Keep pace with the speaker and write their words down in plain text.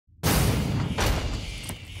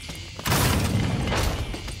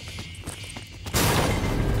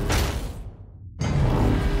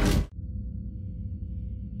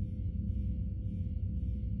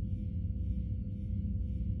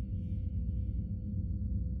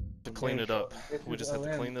To clean it up. We just have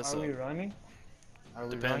to clean this Are up. we running? Are we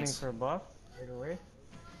running Depends. for buff right away?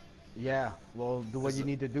 Yeah, well, do what Is you it-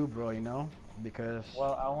 need to do, bro, you know? Because,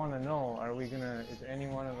 Well, I want to know, are we gonna, is any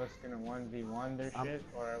one of us gonna 1v1 their I'm, shit,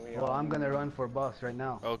 or are we well, all I'm gonna run? run for boss right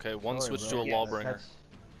now. Okay, one Sorry, switch bro. to a lawbringer.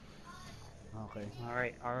 Okay.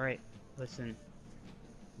 All right. Listen,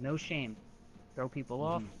 no shame. Throw people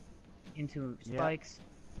off into Yeah. spikes.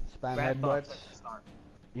 Spam Grab buffs headbutts. at the start.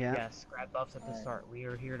 Yeah. Yes, grab buffs at the start. We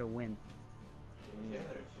are here to win. Yeah.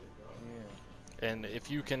 And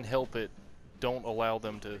if you can help it, don't allow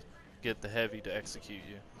them to get the heavy to execute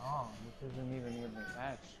you. No, this isn't even with the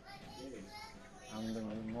patch. I'm the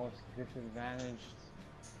most disadvantaged,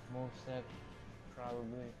 most set,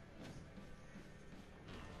 probably.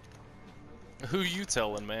 Who you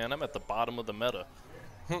telling, man? I'm at the bottom of the meta.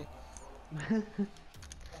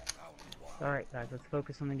 Alright, guys, let's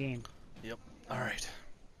focus on the game. Yep. Alright.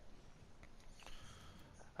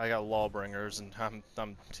 I got lawbringers and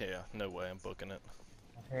yeah, no way I'm booking it.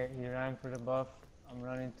 Okay, you ran for the buff. I'm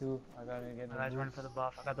running too. I gotta get the You guys boost. running for the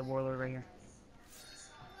buff. I got the warlord right here.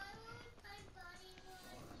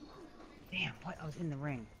 Damn, what? I was in the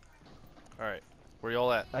ring. Alright. Where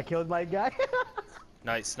y'all at? I killed my guy.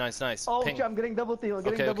 Nice, nice, nice. Oh, Ping. shit, I'm getting double team. I'm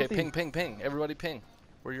getting Okay, double okay, team. ping. Everybody ping.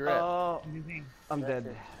 Where you're at. Oh, Moving. I'm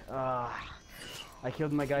dead. I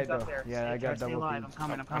killed my guy He's up though. there. Yeah, I Try got to stay double alive.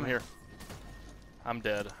 team. I'm coming. here. I'm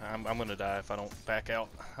dead. I'm gonna die if I don't back out.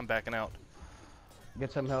 I'm backing out.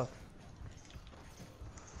 Get some health.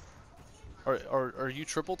 Are you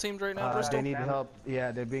triple teamed right now, Bristol? They need help.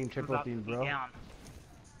 Yeah, they're being I'm triple about to teamed, be bro. down.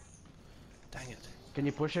 Dang it. Can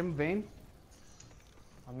you push him, Vayne?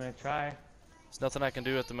 I'm gonna try. There's nothing I can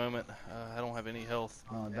do at the moment. I don't have any health.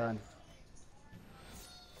 Oh, done.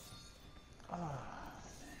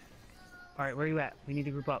 Alright, where you at? We need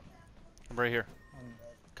to group up. I'm right here.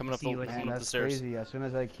 Coming up, See you, I see coming you. up the That's stairs. crazy. As soon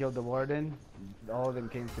as I killed the warden, all of them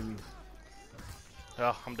came to me.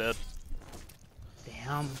 Oh, I'm dead.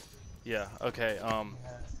 Damn. Yeah. Okay.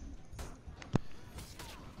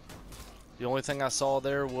 The only thing I saw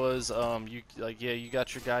there was you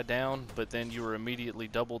got your guy down, but then you were immediately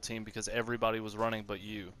double teamed because everybody was running but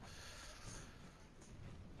you.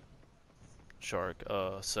 Shark.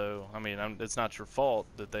 So I mean, it's not your fault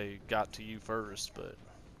that they got to you first, but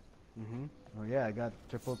Oh yeah, I got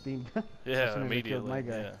triple teamed. yeah, soon as I killed immediately. my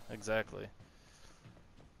guy. Yeah, exactly.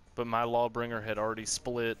 But my lawbringer had already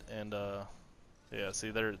split, and yeah,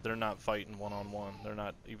 see, they're not fighting one-on-one. They're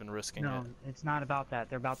not even risking No, it. it's not about that.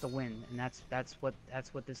 They're about the win, and that's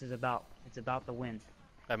what this is about. It's about the win.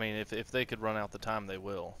 I mean, if they could run out the time, they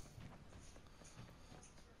will.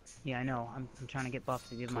 Yeah, I know. I'm trying to get buffs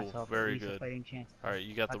to give Cool, myself very at least good. a fighting chance. All right,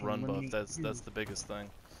 you got I the can run buff. eliminate That's you. the biggest thing.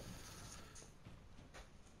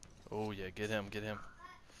 Oh yeah, get him.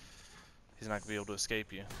 He's not gonna be able to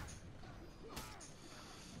escape you.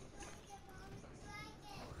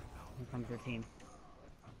 Here comes their team.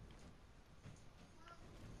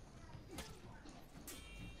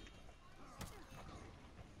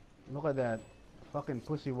 Look at that. Fucking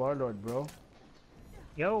pussy warlord, bro.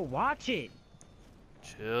 Yo, watch it!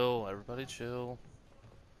 Chill, everybody, chill.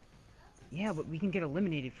 Yeah, but we can get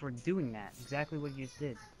eliminated for doing that. Exactly what you just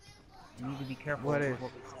did. You need to be careful What with is?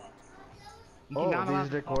 what we say. You Oh, cannot allow this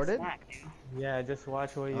is to talk recorded? smack, dude. Yeah, just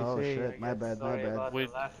watch what you Oh, say. shit, my bad, my Sorry bad. about Wait.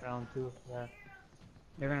 the last round too. Yeah.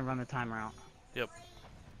 They're gonna run the timer out. Yep.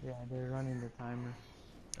 Yeah, they're running the timer.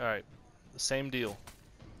 All right, same deal.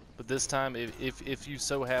 But this time, if you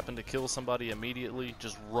so happen to kill somebody immediately,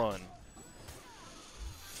 just run.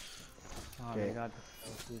 Oh, Okay. they got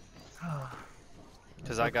the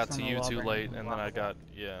Because I got Focus to on the you too lawbringer. late, and then I got,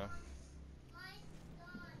 yeah.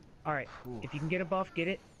 Alright, if you can get a buff, get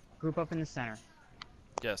it. Group up in the center.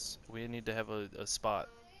 Yes, we need to have a spot.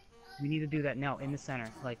 We need to do that now, in the center.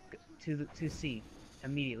 Like, to C.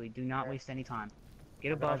 Immediately. Do not waste any time.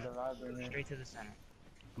 Get a buff, go straight to the center.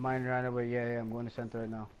 Mine ran away. Yeah, I'm going to center right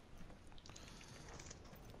now.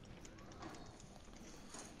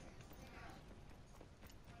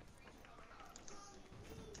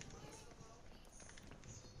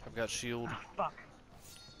 I've got shield. Ah, fuck.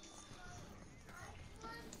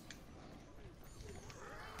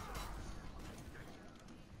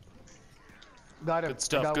 Got him. Good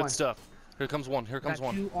stuff, I got good one. stuff. Here comes one, here I comes got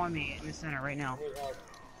one. two on me in the center right now.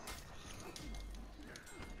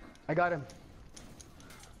 I got him.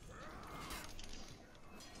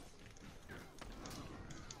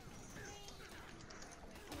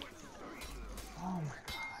 Oh my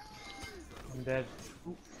god. I'm dead.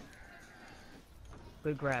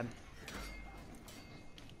 Good grab.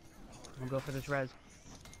 We'll go for this res.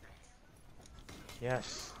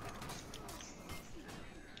 Yes.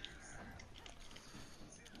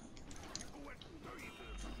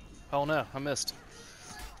 Oh no, I missed.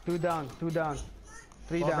 2 down, 2 down.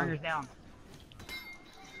 3 down. Lawbringers down.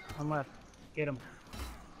 One left. Get him.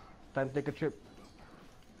 Time to take a trip.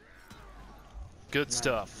 Good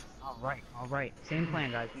stuff. All right. Same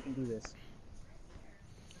plan, guys. We can do this.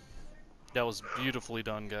 That was beautifully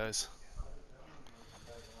done, guys.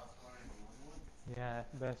 Yeah,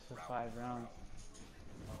 best of 5 rounds.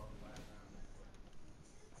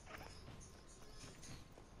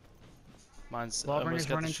 Mine's Lawbringers almost got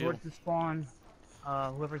the running shield. towards the spawn.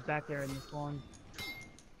 Whoever's back there in the spawn.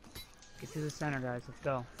 Get to the center, guys. Let's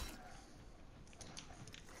go.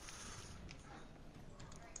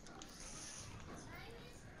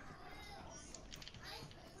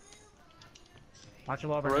 Watch the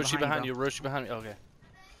Lawbringer Orochi behind bro. you. Orochi behind me. Okay.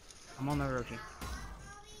 I'm on the Orochi.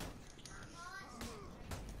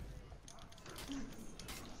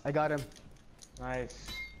 I got him. Nice.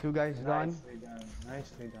 2 guys done. Nicely done.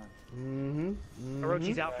 Nicely done. Mm-hmm.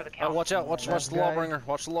 Orochi's out for the count. Oh, watch out! Watch the Guy. Lawbringer.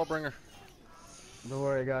 Watch the Lawbringer. Don't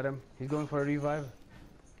worry, I got him. He's going for a revive.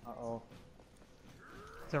 Uh-oh.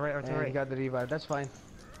 It's alright, it's And he alright. got the revive. That's fine.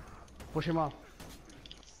 Push him off.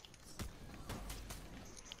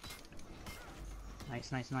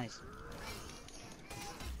 Nice, nice, nice.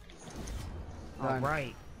 Done.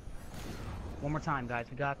 Alright. One more time, guys.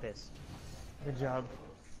 We got this. Good job.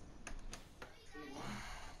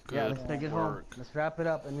 Good Yeah, let's take it home. work. Let's wrap it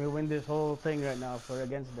up and we win this whole thing right now for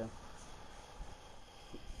against them.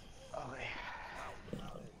 Okay.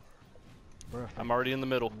 Perfect. I'm already in the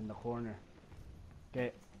middle. In the corner.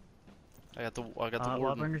 Okay. I got the warden.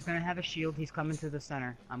 Lawbringer's gonna have a shield. He's coming to the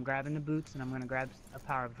center. I'm grabbing the boots and I'm gonna grab a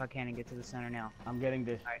power up if I can and get to the center now. I'm getting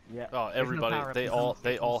this. Alright. Yeah, Oh, no everybody, power-up, they he's all almost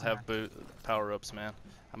they getting all center. have power ups, man.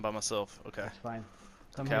 I'm by myself. Okay. that's fine.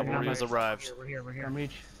 Come Cavalry here, has guys. arrived. We're here, we're here. Come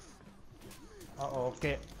reach. Uh-oh.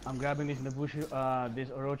 Okay, I'm grabbing this Nabushi, this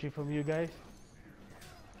Orochi from you guys.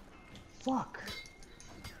 Fuck.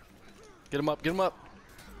 Get him up. Get him up.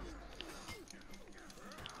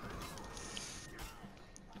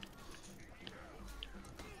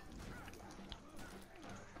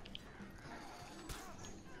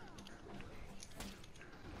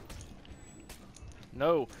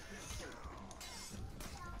 No.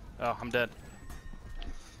 Oh, I'm dead.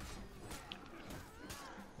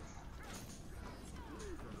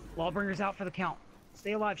 Lawbringer's out for the count.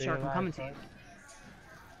 Stay alive, Stay Shark. I'm alive, coming to you. son.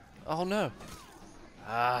 Oh no.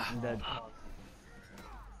 Ah. I'm dead.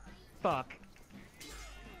 Fuck.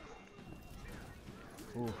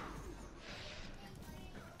 Oof.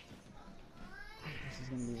 This is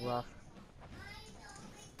gonna be rough.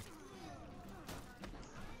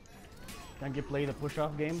 Can't you play the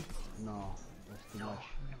push-off game? No, that's too much.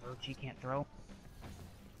 Orochi can't throw.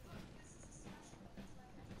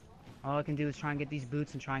 All I can do is try and get these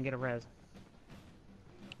boots and try and get a res.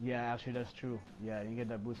 Yeah, actually that's true. Yeah, you get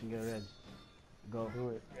that boost and get a res. Go. Do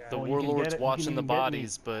it. Yeah. The Oh, you can warlord's get it- you watching can the even get me.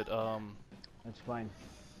 bodies, but That's fine.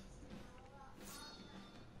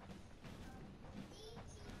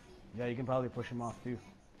 Yeah, you can probably push him off too.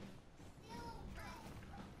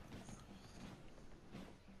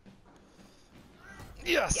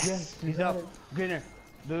 yes. Yes, he's up. Greener.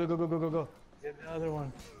 Go, go, go, go, go, go. Get the other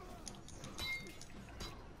one.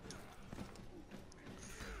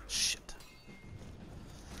 Shit.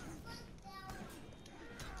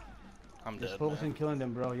 I'm Just dead. focus Man. on killing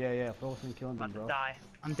them, bro. Yeah, yeah, focus on killing I'm them, about bro. to die.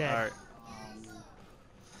 I'm dead. All right.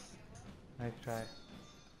 Nice try.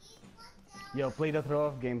 Yo, play the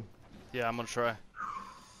throw-off game. Yeah, I'm gonna try.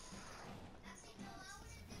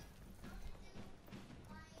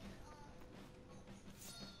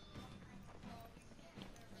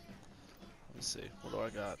 Let's see. What do I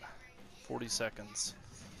got? 40 seconds.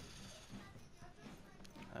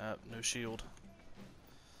 No shield.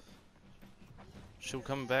 Shield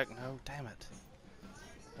coming back? No, damn it.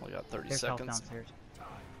 Only got 30 There's health seconds. downstairs.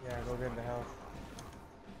 Yeah, go get the health.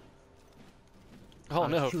 Oh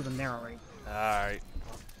There's no. 2 of them there already. Alright.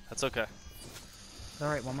 That's okay. It's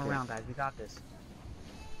alright, one more round, guys. We got this.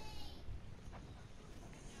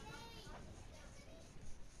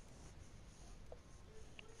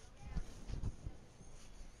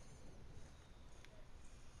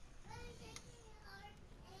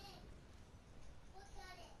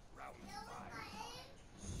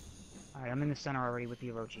 Alright, I'm in the center already with the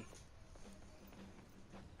Orochi.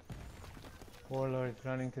 Warlord's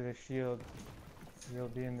running to the shield. You'll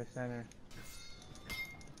be in the center.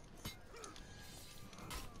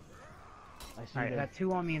 I see Alright, I them. got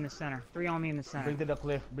 2 on me in the center. 3 on me in the center. Bring to the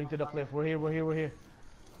cliff. Bring to the cliff. We're here. We're here. We're here.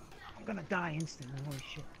 I'm gonna die instantly. Holy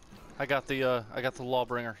shit. I got the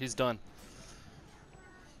Lawbringer. He's done.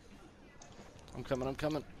 I'm coming. I'm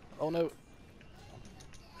coming. Oh no.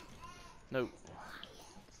 No.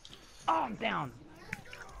 Oh, I'm down.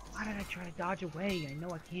 Why did I try to dodge away? I know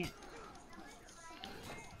I can't.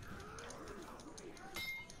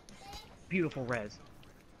 Beautiful res.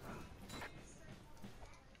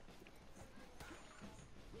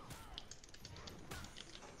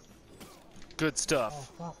 Good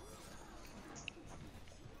stuff. Oh, fuck.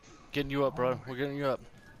 Getting you up, bro. We're getting you up.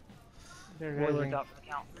 They're Boiler's resing. up for the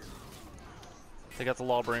count. They got the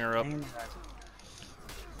Lawbringer up.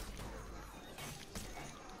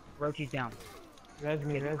 Rochi's down. Res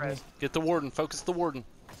me, res me. Get the Warden. Focus the Warden.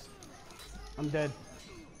 I'm dead.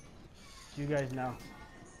 It's you guys now.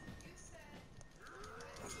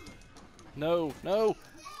 No, no.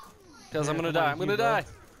 Guys, I'm Yeah, gonna come on, die. I'm gonna you, bro. die.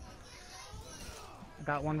 I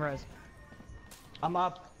got one res. I'm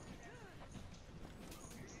up.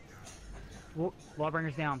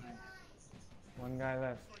 Lawbringer's down. One guy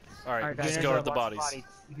left. All right, Alright, guys, just you guard gotta the watch bodies.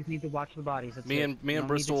 You just need to watch the bodies. That's Me it. and You don't need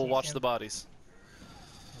Bristol to will chase watch him. the bodies.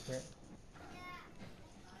 Okay.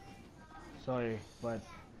 Sorry, but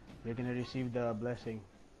you're gonna receive the blessing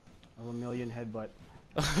of a million headbutt.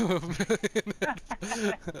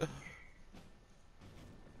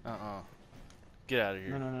 Get out of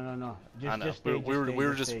here. No. I know. Just stay, we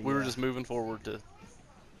were just stay, moving forward to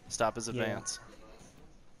stop his Yeah. advance.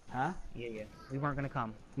 Huh? Yeah. We weren't gonna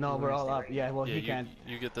come. No, We we're were all gonna up. stay right Yeah, well, Yeah, he can't.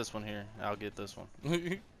 you get this one here. I'll get this one.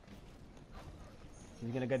 He's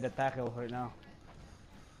gonna get the tackle right now.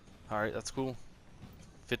 All right, that's cool.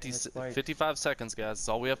 Let's fight. 55 seconds, guys. That's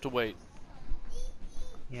all we have to wait.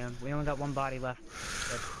 here. Yeah, we only got one body left.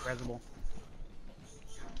 That's resable.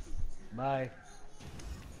 Bye.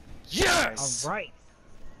 Yes! All right,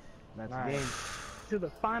 That's Nice. game. to the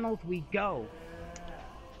finals we go.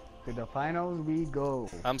 To the finals we go.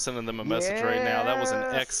 I'm sending them a message right now. That was an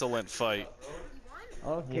Yes! excellent fight.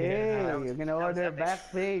 Okay, Yeah, you're gonna order epic.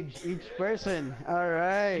 back page each person. All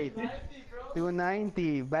right.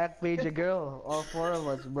 290 back page a girl. All four of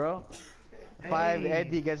us, bro. 5 Hey.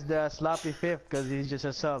 Eddie gets the sloppy fifth because he's just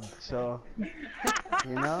a sub. So,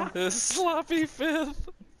 you know. This sloppy fifth.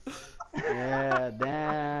 Yeah.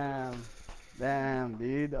 Damn,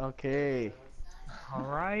 dude. Okay. All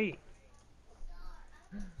right.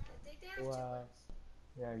 Wow.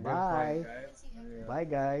 Yeah, good Bye. fight, guys. Yeah. Bye,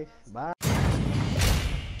 guys. Bye.